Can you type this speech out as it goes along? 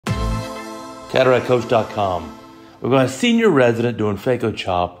cataractcoach.com. We're going to senior resident doing phaco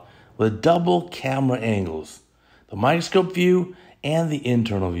chop with double camera angles, the microscope view and the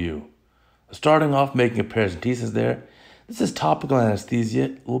internal view. Starting off making a paracentesis there. This is topical anesthesia.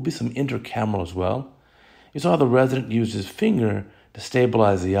 There will be some intercameral as well. You saw the resident use his finger to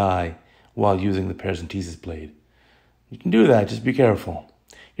stabilize the eye while using the paracentesis blade. You can do that, just be careful.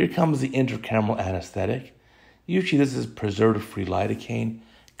 Here comes the intercameral anesthetic. Usually this is preservative-free lidocaine,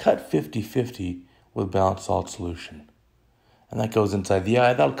 cut 50-50 with balanced salt solution. And that goes inside the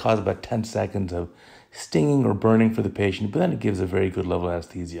eye. That'll cause about 10 seconds of stinging or burning for the patient, but then it gives a very good level of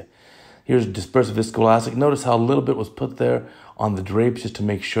anesthesia. Here's dispersive viscoelastic. Notice how a little bit was put there on the drapes just to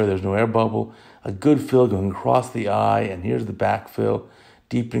make sure there's no air bubble. A good fill going across the eye, and here's the back fill,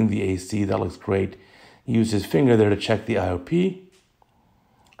 deepening the AC. That looks great. Use his finger there to check the IOP.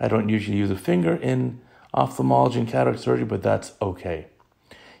 I don't usually use a finger in ophthalmology and cataract surgery, but that's okay.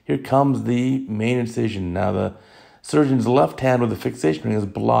 Here comes the main incision. Now the surgeon's left hand with the fixation ring is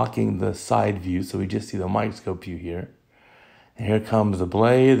blocking the side view, so we just see the microscope view here. And here comes the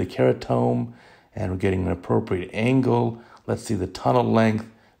blade, the keratome, and we're getting an appropriate angle. Let's see the tunnel length.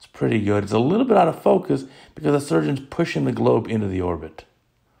 It's pretty good. It's a little bit out of focus because the surgeon's pushing the globe into the orbit.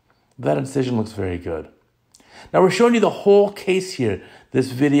 That incision looks very good. Now we're showing you the whole case here.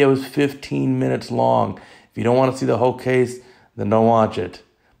 This video is 15 minutes long. If you don't want to see the whole case, then don't watch it.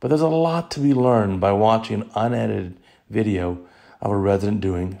 But there's a lot to be learned by watching an unedited video of a resident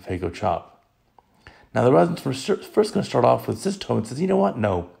doing phaco chop. Now the resident's first going to start off with cystome and says, you know what?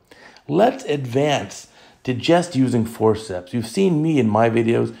 No. Let's advance to just using forceps. You've seen me in my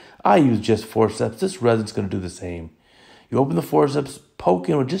videos. I use just forceps. This resident's going to do the same. You open the forceps, poke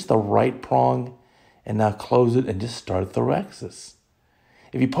in with just the right prong, and now close it and just start thorexis.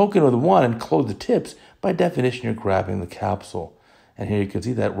 If you poke in with one and close the tips, by definition you're grabbing the capsule. And here you can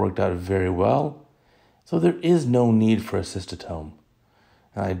see that worked out very well. So there is no need for a cystotome.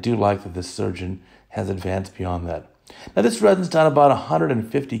 And I do like that this surgeon has advanced beyond that. Now this resident's done about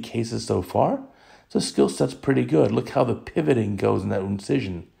 150 cases so far. So skill set's pretty good. Look how the pivoting goes in that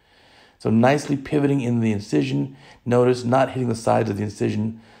incision. So nicely pivoting in the incision. Notice not hitting the sides of the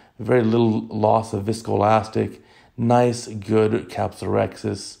incision. Very little loss of viscoelastic. Nice, good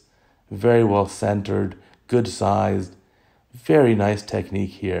capsulorhexis. Very well centered. Good sized. Very nice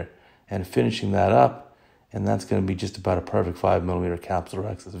technique here. And finishing that up. And that's going to be just about a perfect 5mm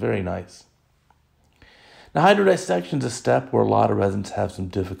capsulorhexis. Very nice. Now hydrodissection is a step where a lot of residents have some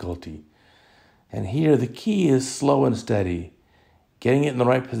difficulty. And here the key is slow and steady. Getting it in the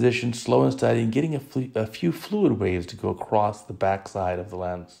right position, slow and steady, and getting a few fluid waves to go across the backside of the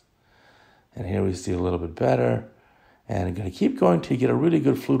lens. And here we see a little bit better. And I'm going to keep going till you get a really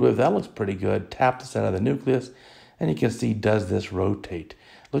good fluid wave. That looks pretty good. Tap the center of the nucleus, and you can see, does this rotate?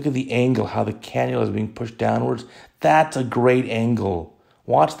 Look at the angle, how the cannula is being pushed downwards. That's a great angle.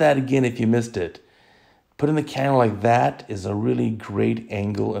 Watch that again if you missed it. Putting the cannula like that is a really great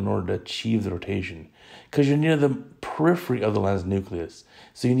angle in order to achieve the rotation, because you're near the periphery of the lens nucleus,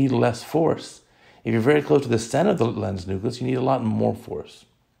 so you need less force. If you're very close to the center of the lens nucleus, you need a lot more force.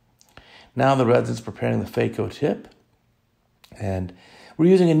 Now the resident's preparing the phaco tip, and we're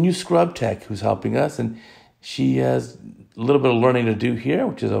using a new scrub tech who's helping us, and she has a little bit of learning to do here,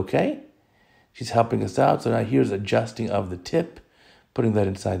 which is okay. She's helping us out, so now here's adjusting of the tip, putting that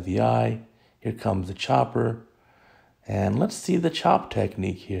inside the eye. Here comes the chopper, and let's see the chop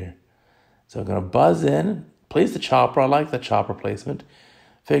technique here. So I'm going to buzz in, place the chopper. I like the chopper placement.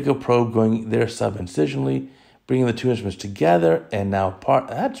 Phaco probe going there sub-incisionally, bringing the two instruments together, and now apart.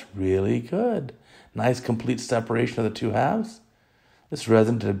 That's really good. Nice complete separation of the two halves. This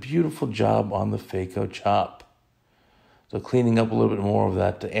resident did a beautiful job on the phaco chop. So cleaning up a little bit more of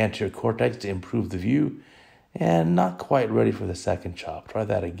that anterior cortex to improve the view, and not quite ready for the second chop. Try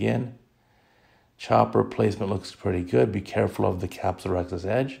that again. Chopper placement looks pretty good. Be careful of the capsulorhexis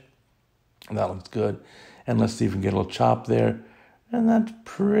edge. That looks good. And let's see if we can get a little chop there. And that's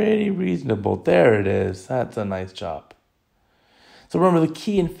pretty reasonable. There it is. That's a nice chop. So remember, the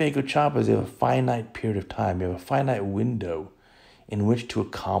key in phaco chop is you have a finite period of time. You have a finite window in which to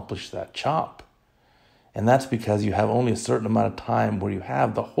accomplish that chop. And that's because you have only a certain amount of time where you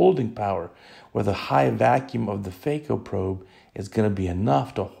have the holding power, where the high vacuum of the phaco probe is going to be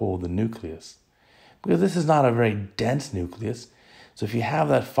enough to hold the nucleus. Because this is not a very dense nucleus. So if you have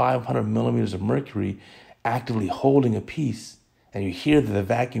that 500mm of mercury actively holding a piece, and you hear that the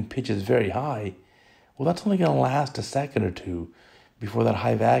vacuum pitch is very high, well, that's only going to last a second or two before that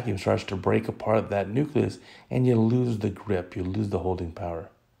high vacuum starts to break apart that nucleus, and you lose the grip, you lose the holding power.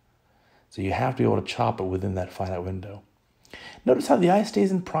 So you have to be able to chop it within that finite window. Notice how the eye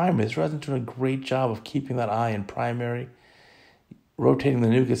stays in primary. This resin's doing a great job of keeping that eye in primary. Rotating the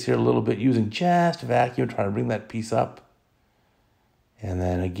nucleus here a little bit, using just vacuum, trying to bring that piece up. And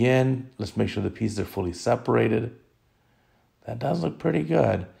then again, let's make sure the pieces are fully separated. That does look pretty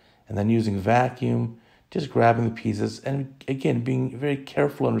good. And then using vacuum, just grabbing the pieces, and again, being very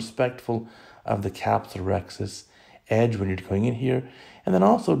careful and respectful of the capsulorhexis edge when you're going in here. And then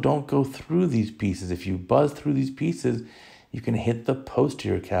also don't go through these pieces. If you buzz through these pieces, you can hit the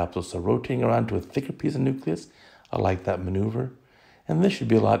posterior capsule. So rotating around to a thicker piece of nucleus, I like that maneuver. And this should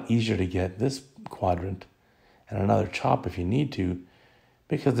be a lot easier to get this quadrant and another chop if you need to,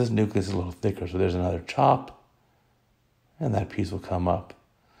 because this nucleus is a little thicker. So there's another chop, and that piece will come up.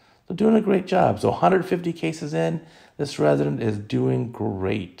 So doing a great job. So 150 cases in, this resident is doing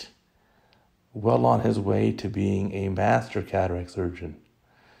great. Well on his way to being a master cataract surgeon.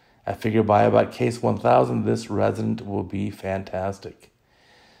 I figure by about case 1000, this resident will be fantastic.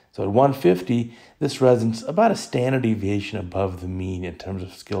 So at 150, this resident's about a standard deviation above the mean in terms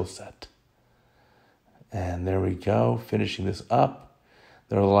of skill set. And there we go, finishing this up.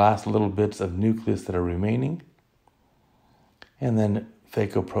 There are the last little bits of nucleus that are remaining. And then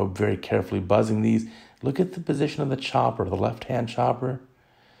phaco probe very carefully buzzing these. Look at the position of the chopper, the left-hand chopper.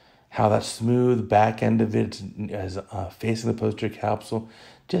 How that smooth back end of it is facing the posterior capsule,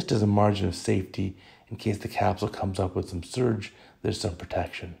 just as a margin of safety in case the capsule comes up with some surge, there's some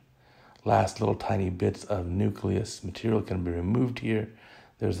protection. Last little tiny bits of nucleus material can be removed here.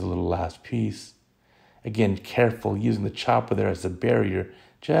 There's a little last piece. Again, careful using the chopper there as a barrier,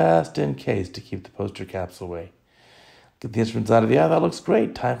 just in case to keep the posterior capsule away. Get the instruments out of the eye. That looks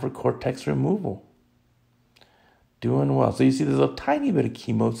great. Time for cortex removal. Doing well. So you see there's a tiny bit of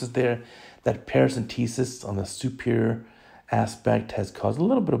chemosis there. That paracentesis on the superior aspect has caused a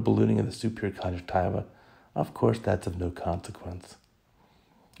little bit of ballooning in the superior conjunctiva. Of course, that's of no consequence.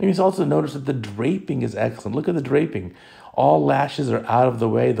 And you also notice that the draping is excellent. Look at the draping. All lashes are out of the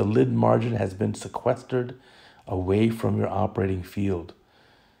way. The lid margin has been sequestered away from your operating field.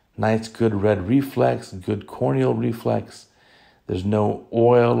 Nice, good red reflex, good corneal reflex. There's no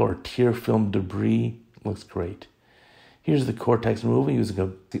oil or tear film debris. Looks great. Here's the cortex removal using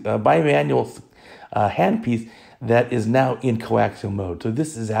a bimanual handpiece that is now in coaxial mode. So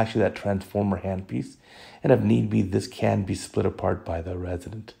this is actually that transformer handpiece. And if need be, this can be split apart by the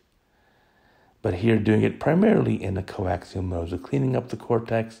resident. But here doing it primarily in a coaxial mode. So cleaning up the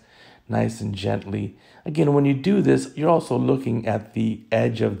cortex nice and gently. Again, when you do this, you're also looking at the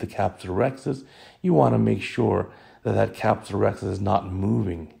edge of the capsulorhexis. You want to make sure that that capsulorhexis is not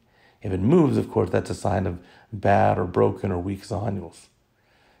moving. If it moves, of course, that's a sign of bad or broken or weak zonules.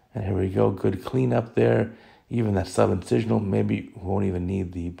 And here we go, good cleanup there. Even that subincisional, maybe won't even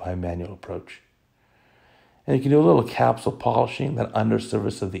need the bimanual approach. And you can do a little capsule polishing, that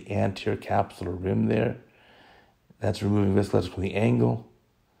undersurface of the anterior capsular rim there. That's removing viscoelastic from the angle.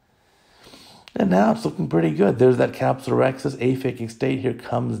 And now it's looking pretty good. There's that capsulorhexis aphakic state. Here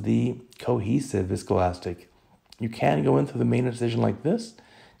comes the cohesive viscoelastic. You can go in through the main incision like this.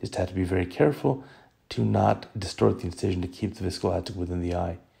 Just have to be very careful to not distort the incision to keep the viscoelastic within the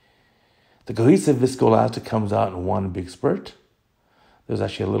eye. The cohesive viscoelastic comes out in one big spurt. There's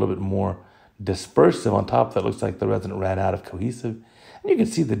actually a little bit more dispersive on top that looks like the resident ran out of cohesive. And you can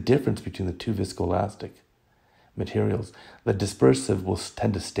see the difference between the two viscoelastic materials. The dispersive will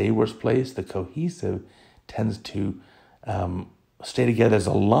tend to stay where it's placed. The cohesive tends to stay together as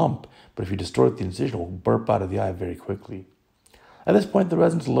a lump, but if you distort the incision, it will burp out of the eye very quickly. At this point, the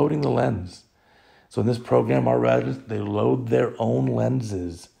resident's loading the lens. So in this program, our residents, they load their own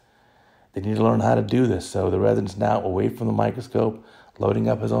lenses. They need to learn how to do this. So the resident's now away from the microscope, loading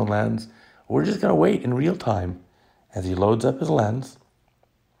up his own lens. We're just going to wait in real time as he loads up his lens,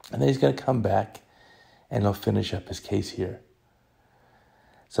 and then he's going to come back and he'll finish up his case here.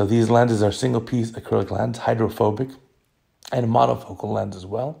 So these lenses are single-piece acrylic lens, hydrophobic, and monofocal lens as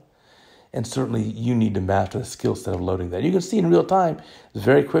well. And certainly you need to master the skill set of loading that. You can see in real time, it's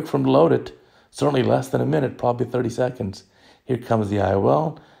very quick from to load it, certainly less than a minute, probably 30 seconds. Here comes the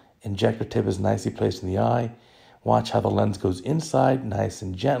IOL. Injector tip is nicely placed in the eye. Watch how the lens goes inside, nice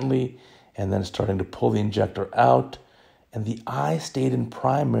and gently, and then starting to pull the injector out. And the eye stayed in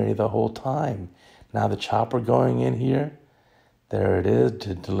primary the whole time. Now the chopper going in here, there it is,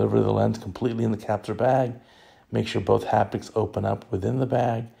 to deliver the lens completely in the capsular bag. Make sure both haptics open up within the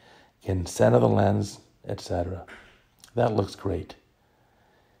bag, can center the lens, etc. That looks great.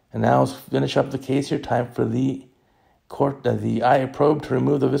 And now let's finish up the case here. Time for the eye probe to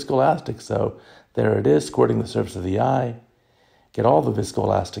remove the viscoelastic. So there it is, squirting the surface of the eye. Get all the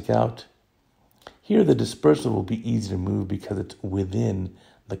viscoelastic out. Here the dispersal will be easy to move because it's within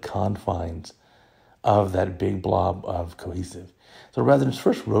the confines of that big blob of cohesive. So rather than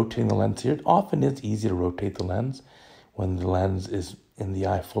first rotating the lens here, it often is easy to rotate the lens when the lens is in the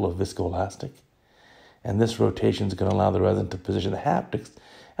eye full of viscoelastic. And this rotation is going to allow the resident to position the haptics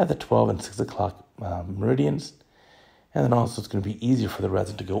at the 12 and 6 o'clock meridians. And then also it's going to be easier for the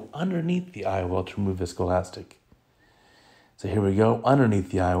resident to go underneath the IOL to remove viscoelastic. So here we go,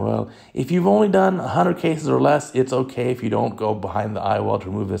 underneath the IOL. If you've only done 100 cases or less, it's okay if you don't go behind the IOL to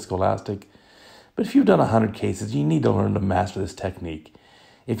remove viscoelastic. But if you've done 100 cases, you need to learn to master this technique.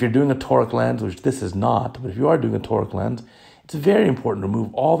 If you're doing a toric lens, which this is not, but if you are doing a toric lens, it's very important to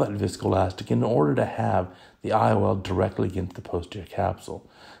remove all that viscoelastic in order to have the IOL directly against the posterior capsule.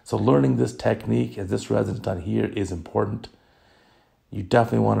 So learning this technique, as this resident's done here, is important. You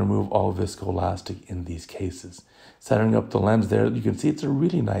definitely want to remove all viscoelastic in these cases. Centering up the lens there, you can see it's a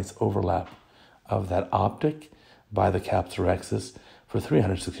really nice overlap of that optic by the capsulorhexis for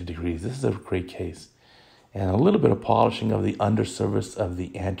 360 degrees. This is a great case. And a little bit of polishing of the undersurface of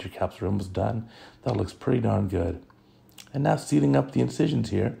the anterior capsular rim was done. That looks pretty darn good. And now sealing up the incisions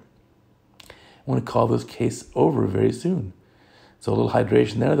here. I want to call this case over very soon. So a little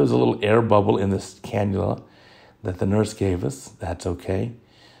hydration there. There was a little air bubble in this cannula that the nurse gave us. That's okay.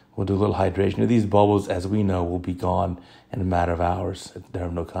 We'll do a little hydration. These bubbles, as we know, will be gone in a matter of hours. They're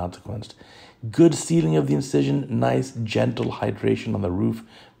of no consequence. Good sealing of the incision. Nice, gentle hydration on the roof,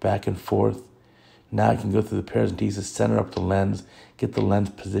 back and forth. Now you can go through the paracentesis, center up the lens, get the lens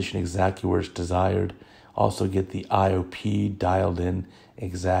positioned exactly where it's desired. Also get the IOP dialed in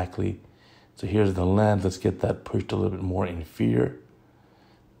exactly. So here's the lens. Let's get that pushed a little bit more inferior.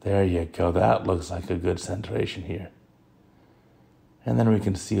 There you go. That looks like a good centration here. And then we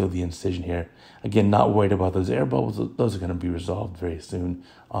can seal the incision here. Again, not worried about those air bubbles. Those are going to be resolved very soon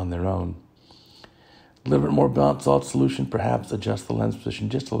on their own. A little bit more balanced salt solution, perhaps adjust the lens position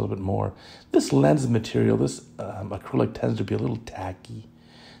just a little bit more. This lens material, this acrylic tends to be a little tacky.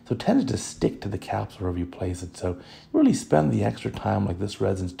 So it tends to stick to the capsule wherever you place it. So really spend the extra time like this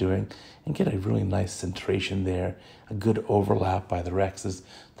resin's doing and get a really nice centration there, a good overlap by the rhexis.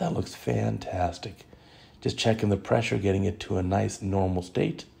 That looks fantastic. Just checking the pressure, getting it to a nice normal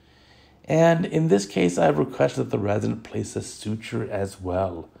state. And in this case, I've requested that the resident place a suture as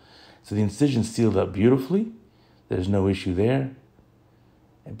well. So the incision sealed up beautifully. There's no issue there.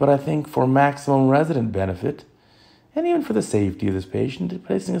 But I think for maximum resident benefit, and even for the safety of this patient,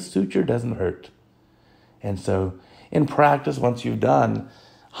 placing a suture doesn't hurt. And so in practice, once you've done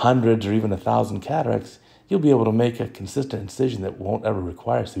hundreds or even 1,000 cataracts, you'll be able to make a consistent incision that won't ever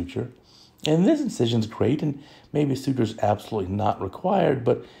require suture. And this incision's great, and maybe suture's absolutely not required,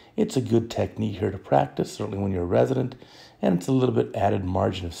 but it's a good technique here to practice, certainly when you're a resident, and it's a little bit added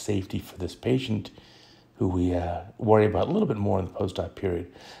margin of safety for this patient who we worry about a little bit more in the post-op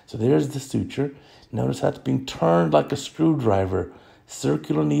period. So there's the suture. Notice how it's being turned like a screwdriver.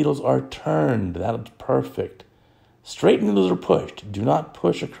 Circular needles are turned. That's perfect. Straight needles are pushed. Do not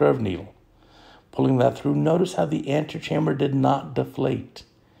push a curved needle. Pulling that through, notice how the anterior chamber did not deflate.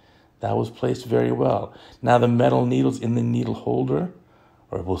 That was placed very well. Now the metal needle's in the needle holder,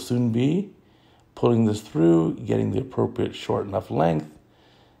 or it will soon be. Pulling this through, getting the appropriate short enough length,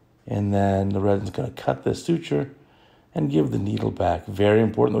 and then the resident's going to cut this suture and give the needle back. Very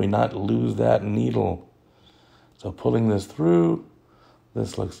important that we not lose that needle. So pulling this through,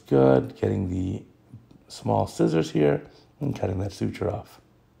 this looks good. Getting the small scissors here and cutting that suture off.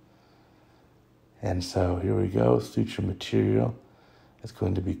 And so here we go, suture material is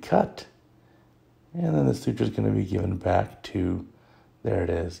going to be cut, and then the suture is going to be given back to, there it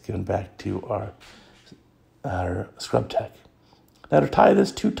is, given back to our scrub tech. Now to tie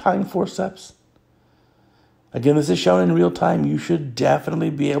this 2 tying forceps. Again, this is shown in real time. You should definitely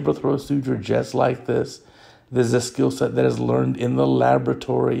be able to throw a suture just like this. This is a skill set that is learned in the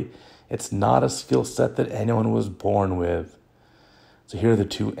laboratory. It's not a skill set that anyone was born with. So here are the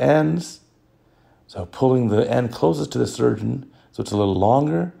 2 ends. So pulling the end closest to the surgeon, so it's a little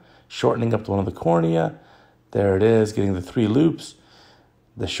longer, shortening up to one of the cornea. There it is, getting the 3 loops.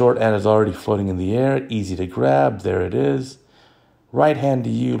 The short end is already floating in the air, easy to grab. There it is. Right hand to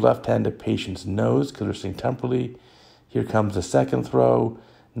you, left hand to patient's nose, because we're seeing temporally. Here comes the second throw,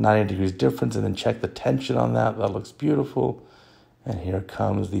 90 degrees difference, and then check the tension on that. That looks beautiful. And here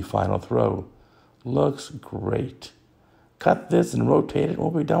comes the final throw. Looks great. Cut this and rotate it, and we'll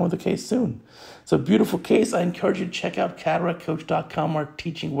be done with the case soon. So beautiful case. I encourage you to check out cataractcoach.com, our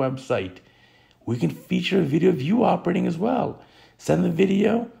teaching website. We can feature a video of you operating as well. Send the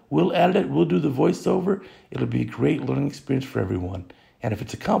video, we'll edit it, we'll do the voiceover. It'll be a great learning experience for everyone. And if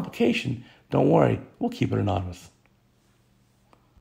it's a complication, Don't worry, we'll keep it anonymous.